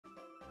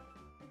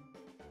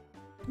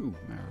Ooh,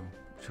 Meryl,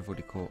 which I've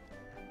already caught.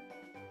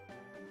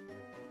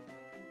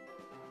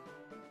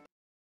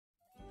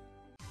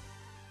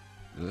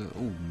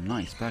 Oh,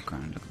 nice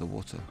background. Look at the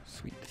water.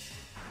 Sweet.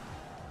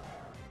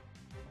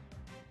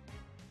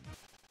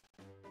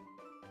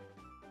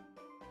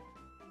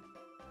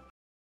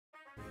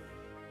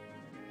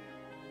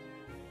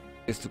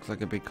 This looks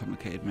like a big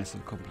complicated mess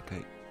of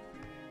complicate.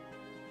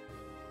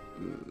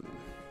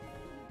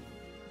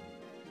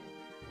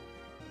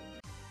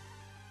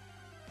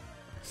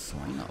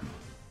 Sign up.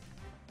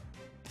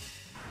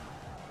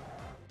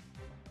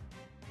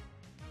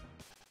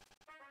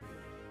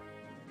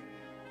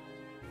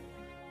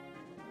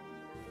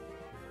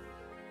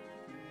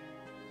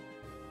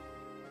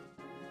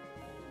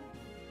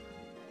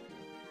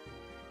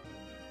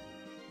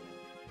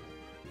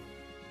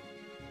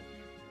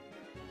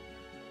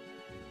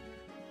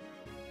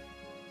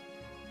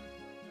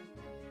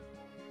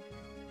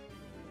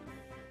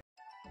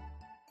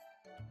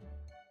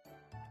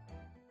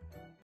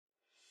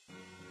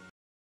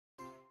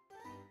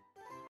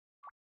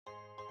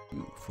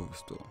 Before we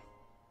store.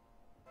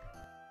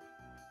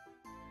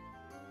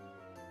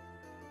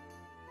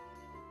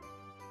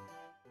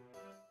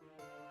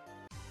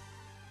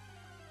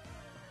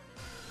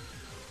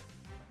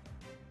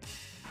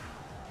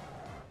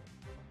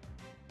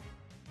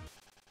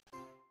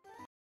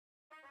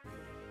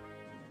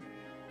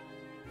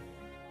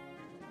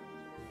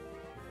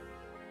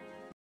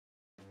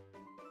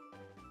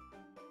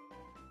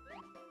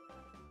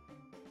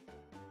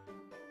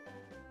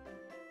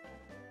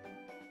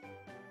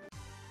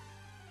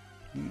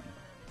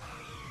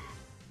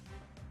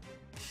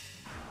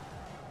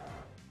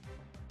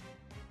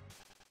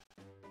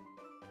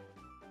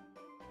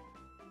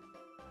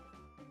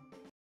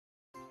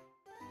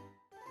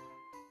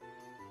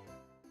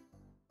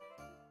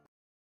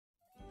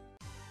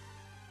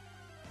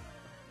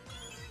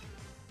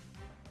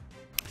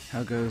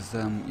 How goes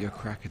your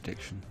crack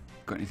addiction?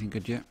 Got anything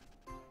good yet?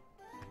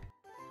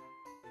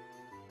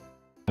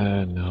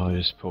 No,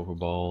 just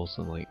Pokeballs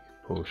and like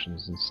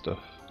potions and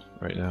stuff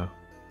right now.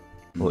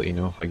 I'll let you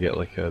know if I get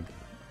like a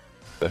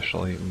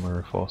special item or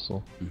a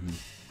fossil.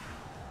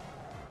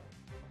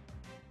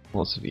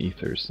 Lots of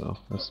ethers though,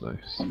 that's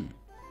nice.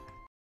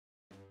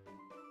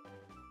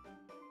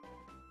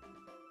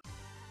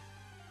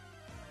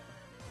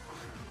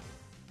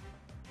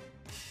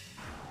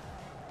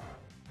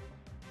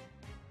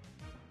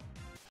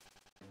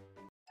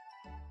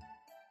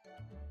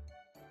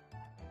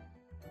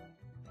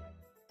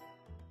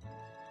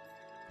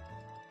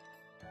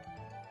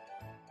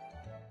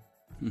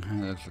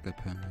 That looks like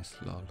a permis,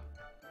 lol.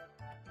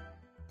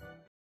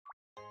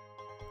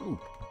 Ooh,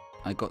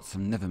 I got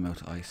some never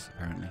melt ice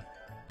apparently.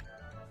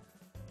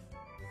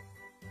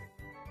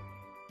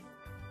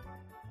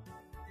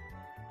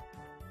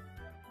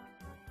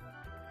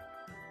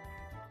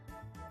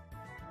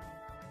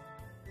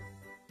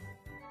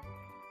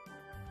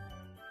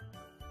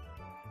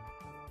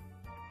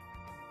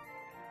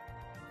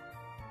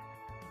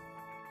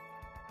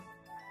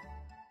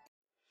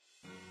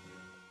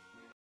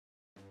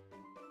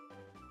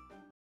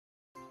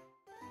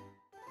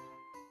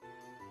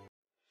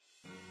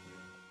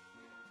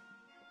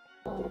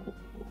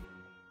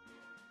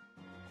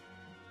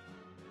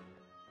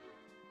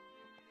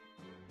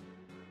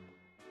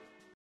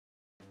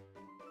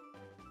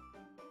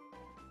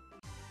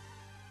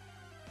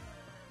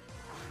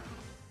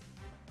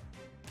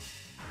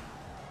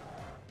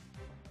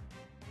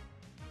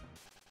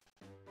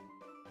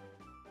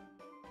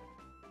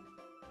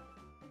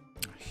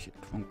 Shit,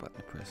 wrong button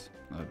to press.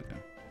 There we go.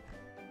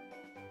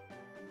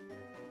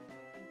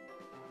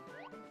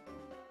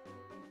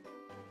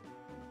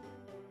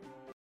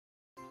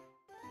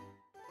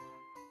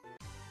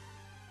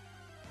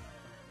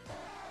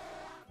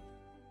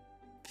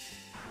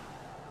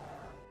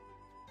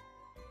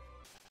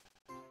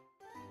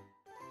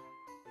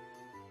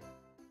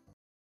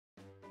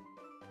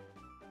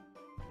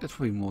 There's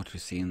probably more to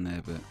see in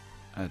there, but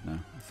I don't know.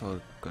 I thought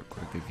I got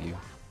quite a good view.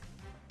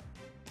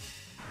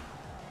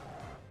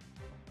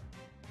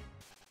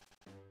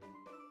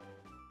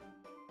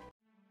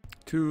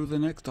 To the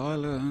next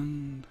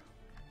island.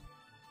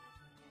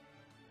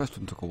 First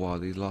one took a while.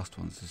 These last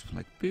ones just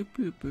like boop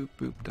boop boop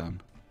boop done.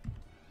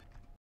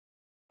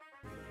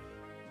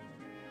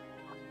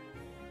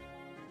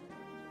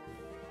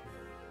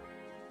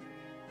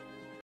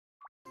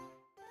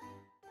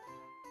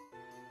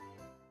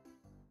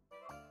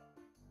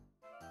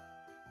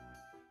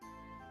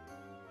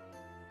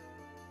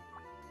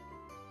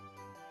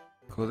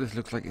 Cool. This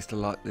looks like it's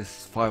the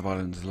this 5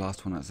 islands is the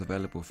last one that's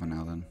available for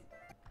now. Then.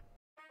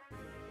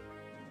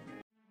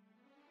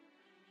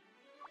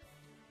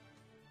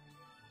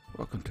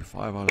 Welcome to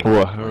 5 islands.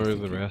 Well, how are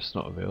the rest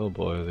not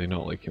available? Are they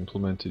not like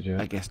implemented yet?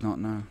 I guess not.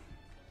 No.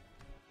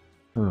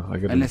 Oh, I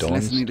got unless I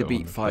need to Dawnstone,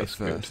 beat 5 that's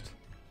good. first.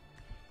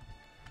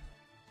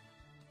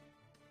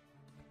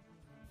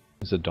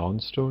 Is a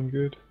Dawnstone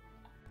good?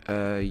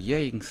 Yeah,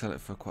 you can sell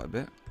it for quite a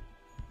bit.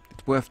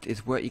 It's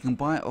worth. You can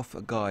buy it off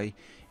a guy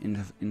in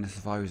the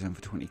Survivor Zone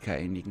for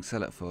 20k, and you can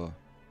sell it for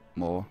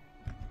more.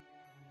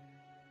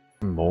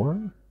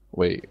 More?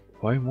 Wait,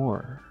 why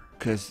more?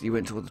 Because you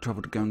went to all the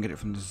trouble to go and get it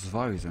from the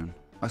Safari Zone.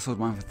 I sold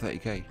mine for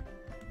 30k.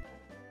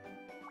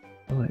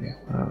 Really?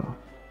 Wow.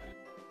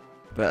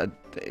 But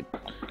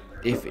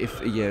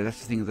if yeah,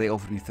 that's the thing. They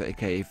offered me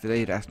 30k. If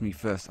they had asked me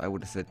first, I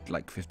would have said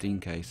like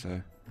 15k.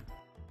 So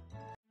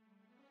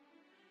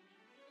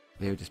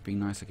they were just being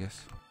nice, I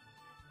guess.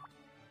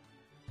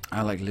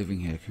 I like living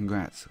here.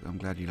 Congrats. I'm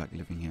glad you like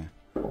living here.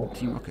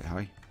 Team Rocket,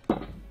 hi.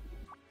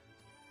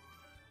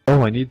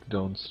 Oh, I need the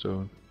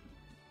Dawnstone.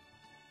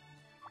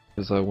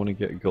 Because I want to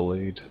get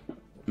Gallade.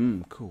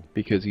 Cool.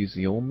 Because he's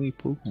the only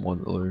Pokemon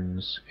that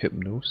learns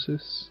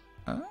Hypnosis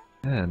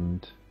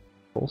and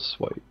Pulse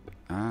Swipe.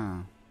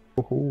 Ah.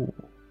 Oh.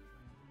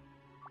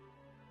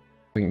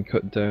 I can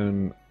cut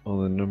down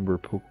on the number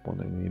of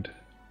Pokemon I need.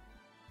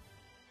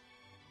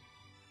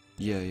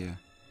 Yeah.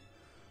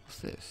 What's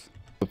this?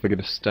 If I get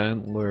a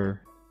Stantler...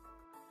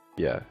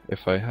 Yeah,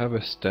 if I have a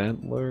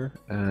Stantler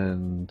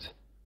and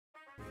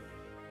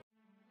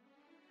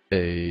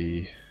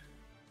a...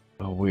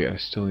 Oh wait, I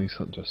still need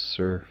something to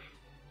surf.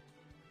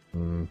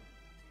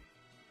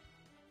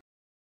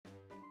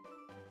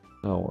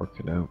 I'll work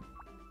it out.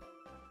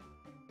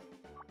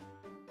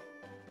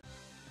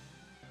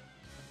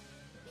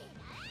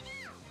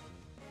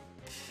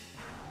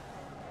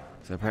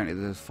 So apparently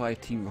there's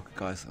 5 Team Rocket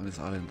guys on this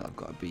island that I've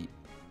got to beat.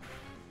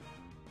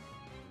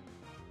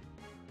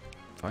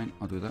 Fine,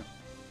 I'll do that.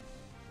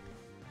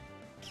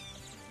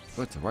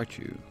 Oh, it's a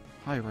Raichu.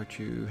 Hi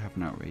Raichu, have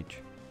an outrage.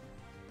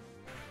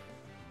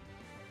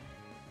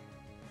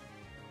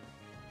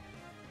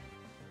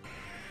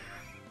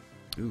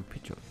 Ooh,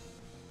 Pidgeot.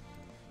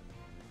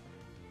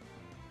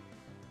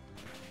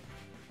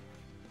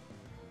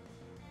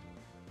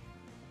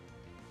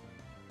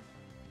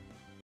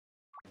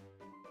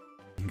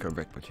 Got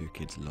wrecked by 2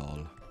 kids,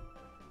 lol.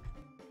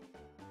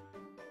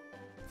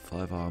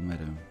 5-hour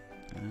meadow.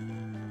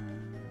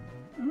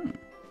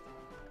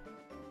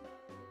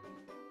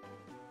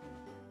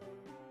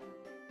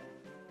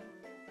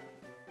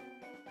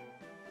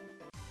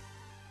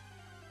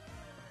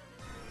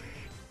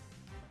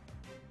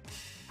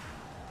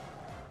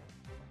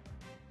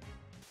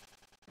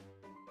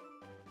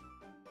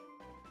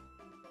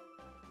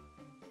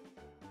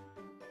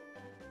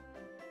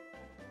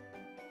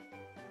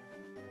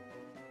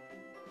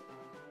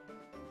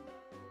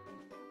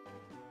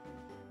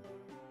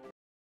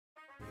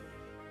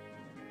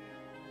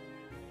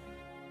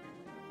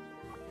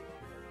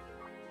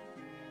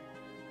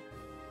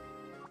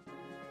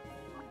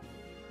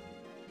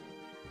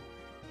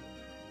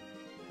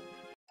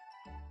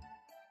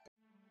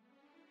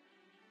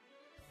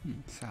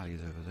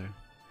 Sally's over there.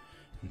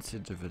 And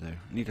Sid's over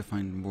there. I need to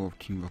find more of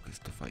Team Rockets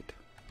to fight.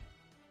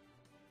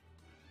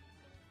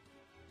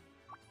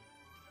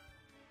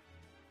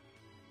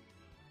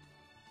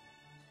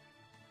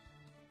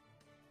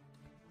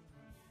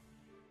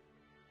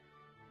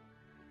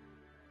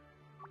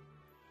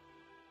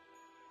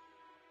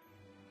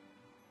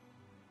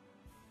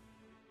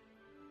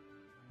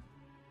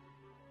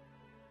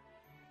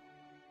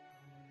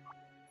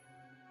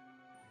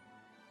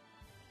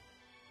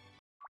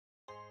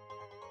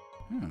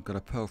 Oh, got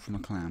a pearl from a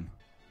clam.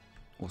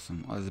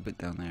 Awesome. Oh, there's a bit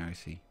down there, I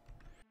see.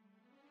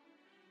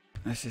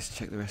 Let's just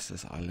check the rest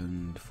of this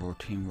island for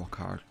Team Rock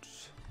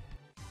cards.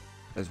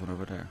 There's one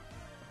over there.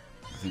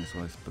 I think that's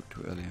why I spoke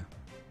to it earlier.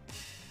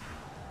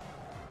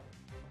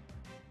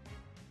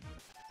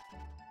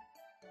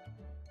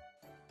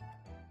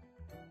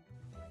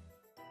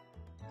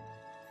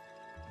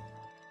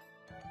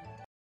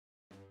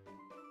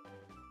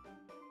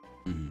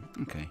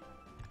 Okay.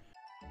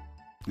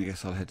 I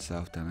guess I'll head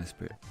south down this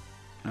bit.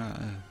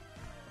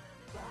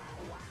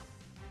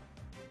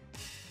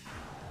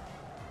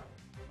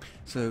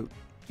 So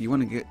you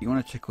want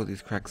to check all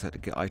these cracks out to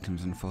get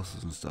items and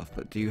fossils and stuff,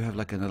 but do you have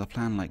like another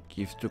plan? Like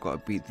you've still got to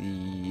beat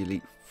the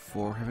Elite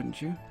Four,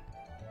 haven't you?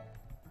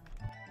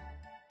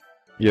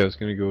 Yeah, I was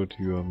gonna go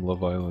to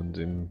Love Island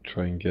and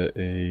try and get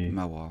a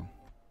Mawile.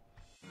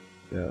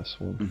 Yeah, that's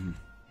one.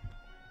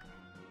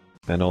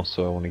 And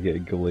also I want to get a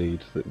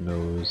Gallade that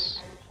knows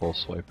False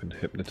Swipe and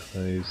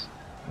Hypnotize,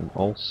 and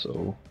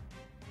also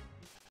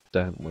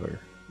Stantler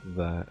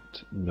that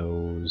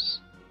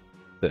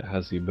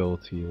has the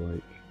ability,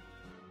 like,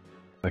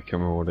 I can't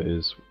remember what it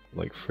is,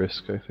 like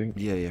Frisk, I think?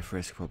 Yeah,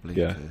 Frisk probably.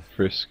 Yeah,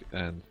 Frisk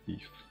and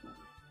Thief.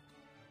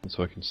 And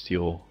so I can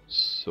steal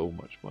so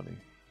much money.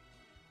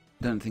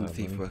 I don't think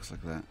Thief works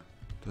like that,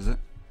 does it?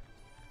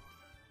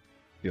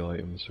 Steal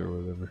items or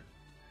whatever.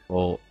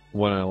 Well,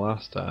 when I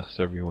last asked,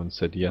 everyone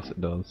said yes, it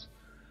does.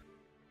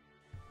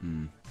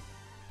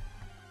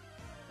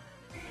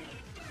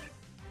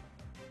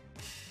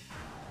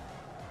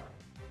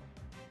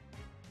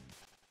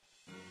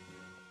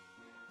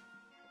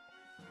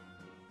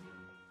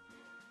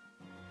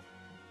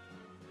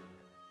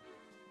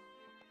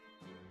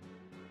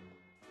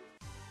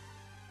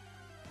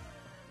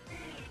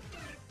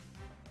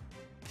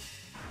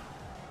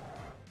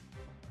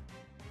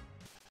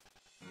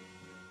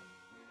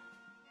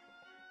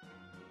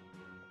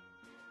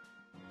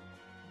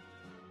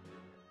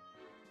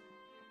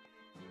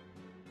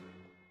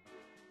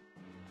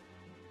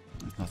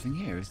 Nothing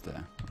here, is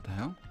there? What the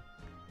hell?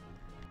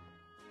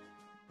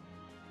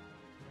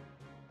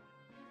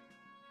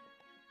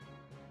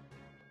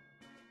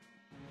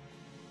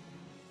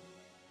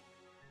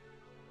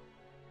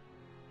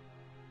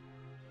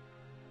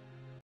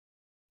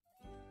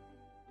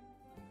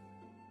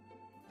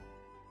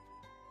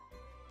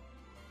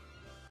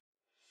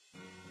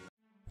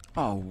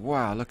 Oh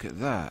wow, look at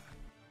that.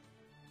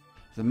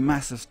 The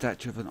massive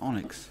statue of an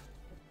onyx.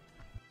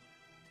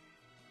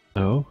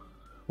 Oh?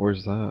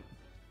 Where's that?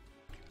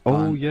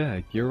 Oh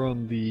yeah, you're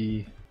on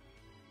the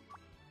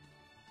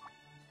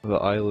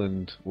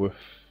island with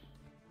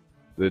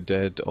the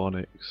dead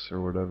onyx or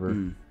whatever.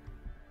 Mm.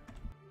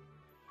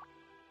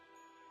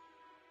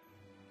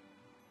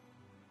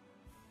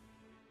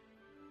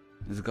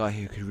 There's a guy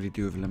here who could really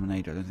do with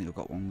lemonade. I don't think I've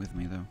got one with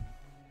me though.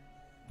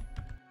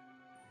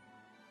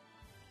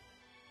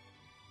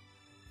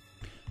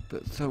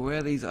 But so where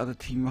are these other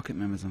Team Rocket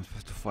members I'm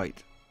supposed to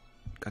fight?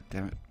 God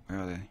damn it, where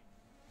are they?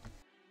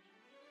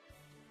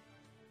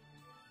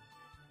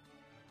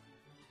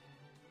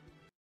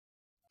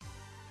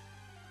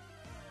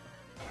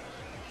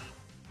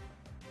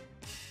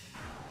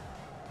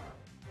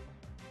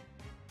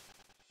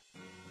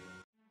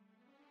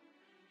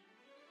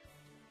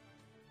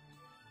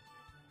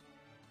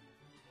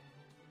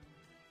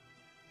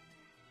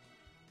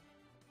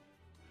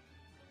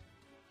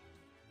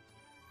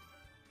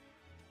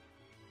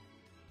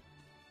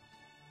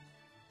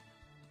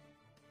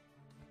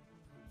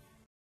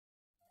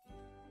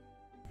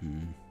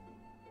 Hmm.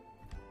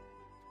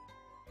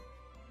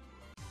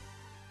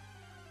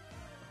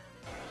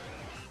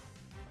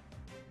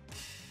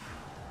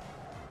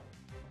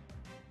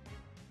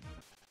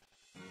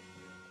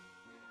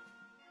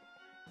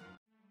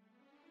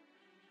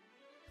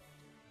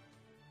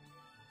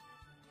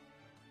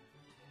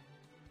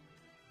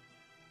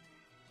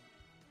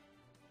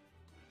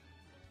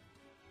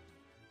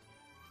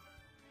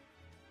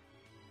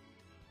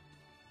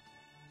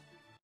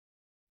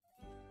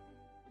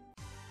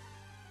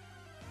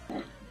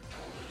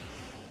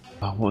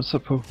 What's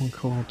that Pokemon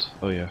called?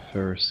 Oh yeah,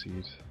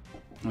 Ferroseed.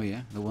 Oh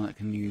yeah, the one that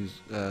can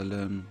use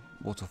learn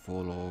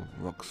waterfall or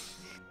rocks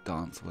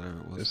dance, whatever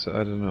it was.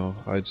 I don't know.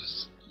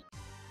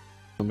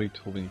 Somebody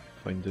told me you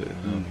could find it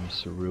in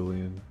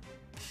Cerulean.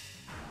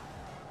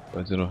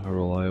 I don't know how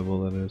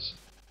reliable that is.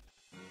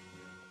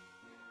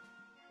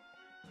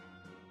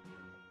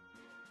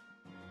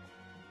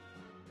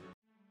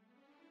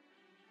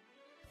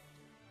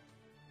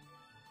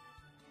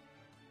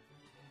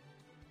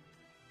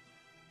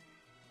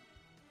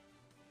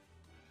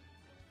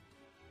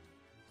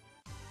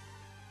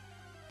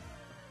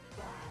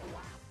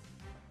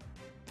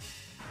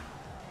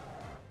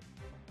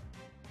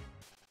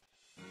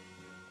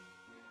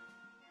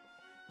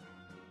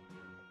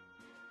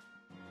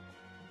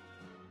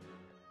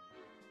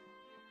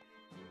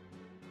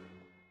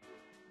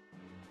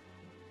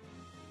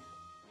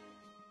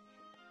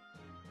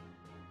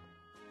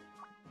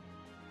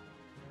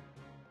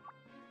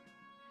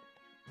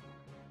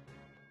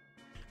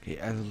 Okay,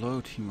 as a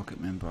loyal Team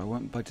Rocket member, I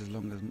won't budge as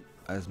long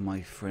as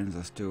my friends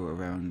are still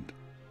around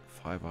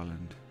 5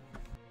 Island.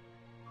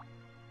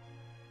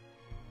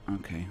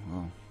 Okay,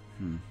 well,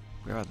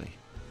 where are they?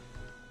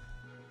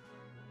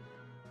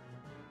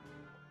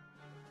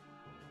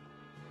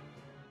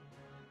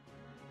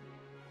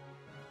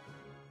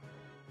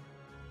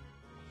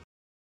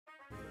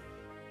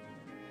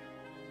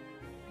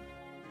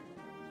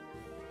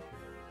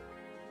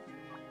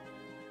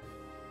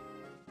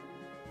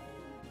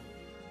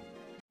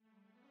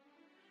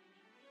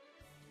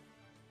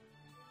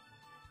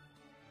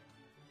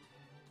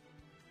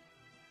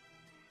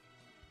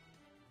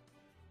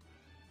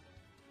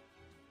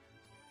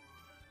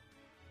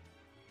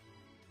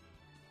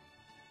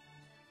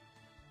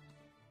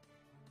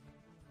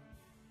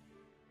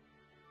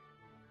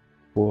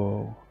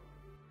 Whoa.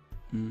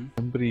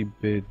 Somebody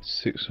bid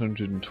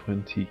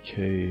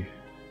 620k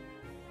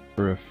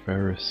for a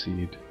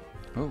Ferroseed.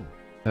 Oh.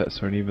 Pets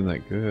aren't even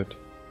that good.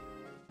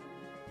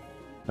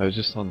 I was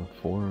just on the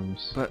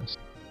forums. But that's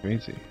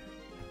crazy.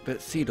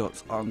 But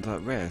C-dots aren't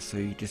that rare, so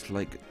you just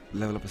like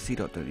level up a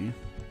C-dot, don't you?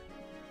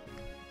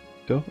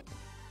 Don't?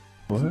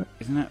 What?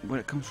 Isn't that where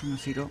it comes from, a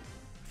C-dot?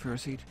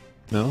 Ferroseed?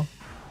 No.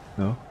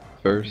 No.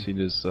 Ferroseed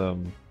is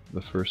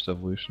the first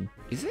evolution.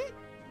 Is it?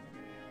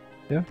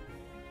 Yeah.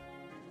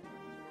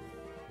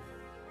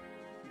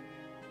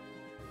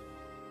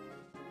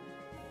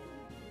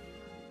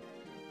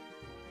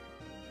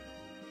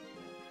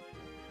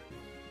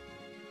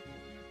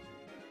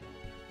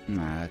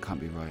 Nah, that can't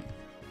be right.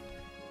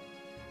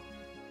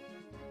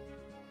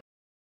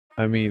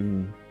 I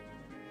mean,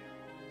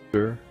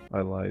 sure,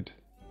 I lied.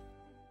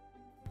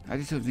 I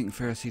just don't think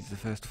Ferroseed's the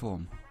first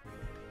form.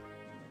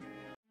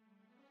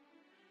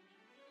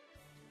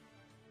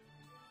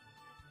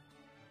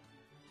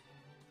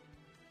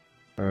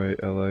 Alright,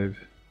 I lied.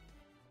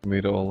 I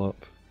made it all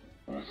up.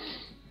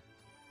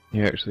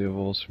 He actually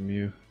evolves from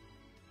you.